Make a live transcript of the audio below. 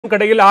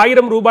கடையில்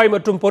 1000 ரூபாய்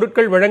மற்றும்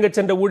பொருட்கள் வழங்கச்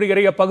சென்ற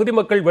ஊழியரை அப்பகுதி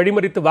மக்கள்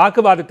வழிமறித்து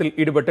வாக்குவாதத்தில்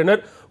ஈடுபட்டனர்.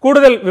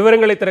 கூடுதல்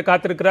விவரங்களை தர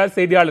காத்திருக்கிறார்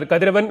செய்தியாளர்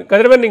கதிரவன்.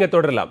 கதிரவன், நீங்க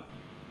தொடரலாம்.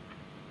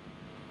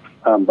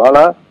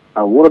 பாலா,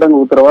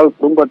 ஊரடங்கு உத்தரவால்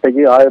குடும்ப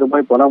அட்டைக்கு 1000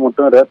 ரூபாய் பணம்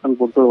மற்றும் ரேஷன்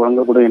பொருட்கள்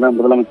வழங்கப்படும் என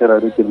முதலமைச்சர்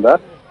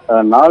அறிவித்திருந்தார்.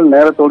 நாள்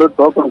நேரத்தோடு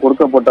டோக்கன்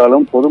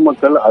கொடுக்கப்பட்டாலும்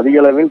பொதுமக்கள் அதிக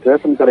அளவில்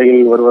ரேஷன்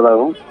கடைகளில்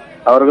வருவதாகவும்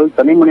அவர்கள்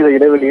தனி மனித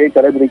இடைவெளியை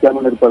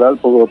கடைபிடிக்காமல்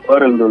இருப்பதால்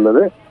புகார்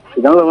எழுந்துள்ளது.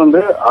 இதனால்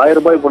 1000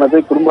 ரூபாய் பணத்தை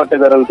குடும்ப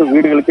அட்டைதாரர்களுக்கு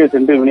வீடுகளுக்கே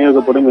சென்று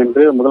விநியோகிக்கப்படும்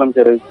என்று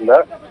முதலமைச்சர்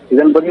அறிவித்துள்ளார்.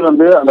 இதன்படி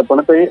அந்த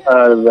பணத்தை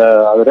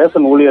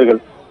ரேஷன் ஊழியர்கள்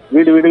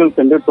வீடுகள்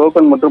சென்று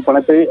டோக்கன் மற்றும்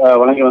பணத்தை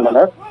வழங்கி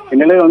வந்தனர்.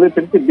 இந்நிலையில்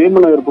திருச்சி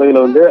பீமநகர்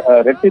பகுதியில்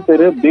ரெட்டி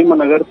தெரு,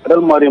 பீமநகர்,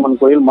 கடல் மாரியம்மன்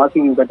கோயில்,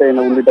 மாசிங்கப்பேட்டை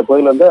என உள்ளிட்ட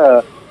பகுதியில்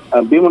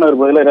பீமநகர்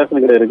பகுதியில்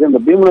ரேஷன் கடை இருக்கு.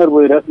 இந்த பீமநகர்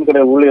பகுதி ரேஷன்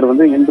கடை ஊழியர்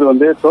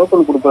இன்று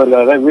டோக்கன்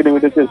கொடுப்பதற்காக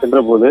வீட்டுக்கு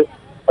சென்ற போது,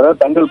 அதாவது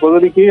தங்கள்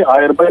பகுதிக்கு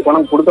 1000 ரூபாய்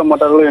பணம் கொடுக்க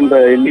மாட்டார்கள் என்ற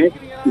எண்ணி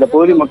இந்த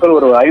பகுதி மக்கள்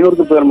ஒரு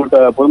 500க்கும் மேற்பட்ட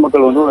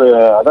பொதுமக்கள்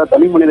அதாவது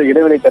தனி மனித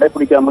இடைவெளி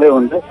கடைபிடிக்காமலே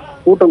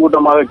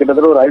கூட்டமாக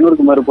கிட்டத்தட்ட ஒரு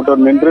 500க்கும்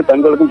மேற்பட்டவர் நின்று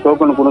தங்களுக்கும்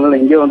டோக்கன் கொடுங்கள்,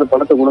 இங்கே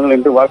பணத்தை கொடுங்கள்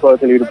என்று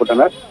வாக்குவாதத்தில்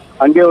ஈடுபட்டனர்.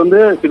 அங்கே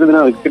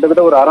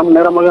கிட்டத்தட்ட ஒரு அரை மணி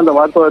நேரமாக அந்த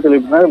வாக்குவாதத்தில்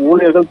ஈடுபட்டனர்.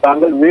 ஊழியர்கள்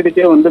தாங்கள்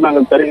வீடுக்கே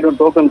நாங்கள் தருகிறோம்,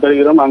 டோக்கன்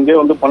தருகிறோம், அங்கே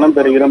பணம்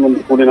தருகிறோம்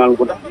என்று கூறினால்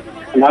கூட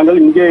நாங்கள்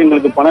இங்கே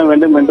எங்களுக்கு பணம்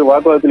வேண்டும் என்று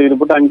வாக்குவாதத்தில்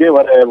ஈடுபட்டு அங்கே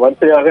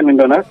வரிசையாக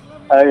நின்றனர்.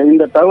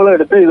 இந்த தகவலை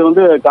எடுத்து இது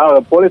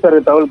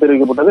போலீசாருக்கு தகவல்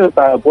தெரிவிக்கப்பட்டது.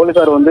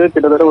 போலீசார்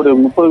கிட்டத்தட்ட ஒரு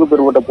 30க்கும்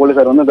மேற்பட்ட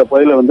போலீசார் இந்த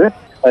பகுதியில்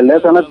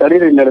லேசான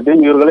தடியடி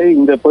நடத்தியும் இவர்களை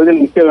இந்த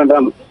பகுதியில் நிற்க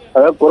வேண்டாம்,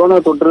 அதாவது கொரோனா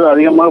தொற்று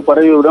அதிகமாக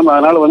பரவிவிடும்,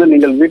 அதனால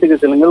நீங்கள் வீட்டுக்கு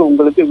செல்லுங்கள்,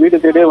 உங்களுக்கு வீடு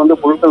தேடியே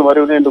பொருட்கள்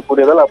வருவது என்று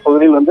கூறியதால்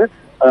அப்பகுதியில்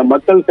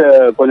மக்கள்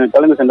கொஞ்சம்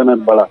கலந்து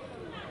சென்றனர். பாலா,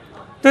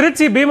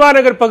 திருச்சி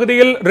பீமாநகர்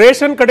பகுதியில்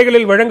ரேஷன்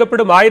கடைகளில்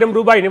வழங்கப்படும் 1000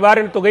 ரூபாய்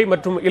நிவாரணத் தொகை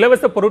மற்றும்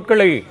இலவச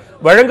பொருட்களை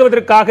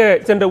வழங்குவதற்காக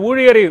சென்ற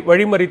ஊழியரை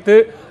வழிமறித்து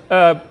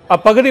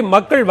அப்பகுதி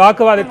மக்கள்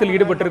வாக்குவாதத்தில்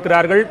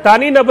ஈடுபட்டிருக்கிறார்கள்.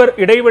 தனிநபர்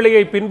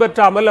இடைவெளியை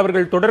பின்பற்றாமல்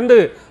அவர்கள் தொடர்ந்து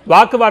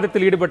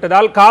வாக்குவாதத்தில்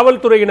ஈடுபட்டதால்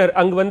காவல்துறையினர்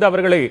அங்கு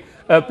அவர்களை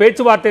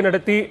பேச்சுவார்த்தை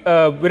நடத்தி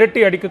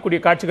விரட்டி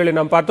அடிக்கக்கூடிய காட்சிகளை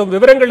நாம் பார்த்தோம்.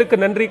 விவரங்களுக்கு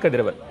நன்றி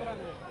கதிரவன்.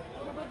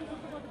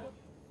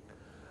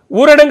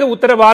 ஊரடங்கு உத்தரவால்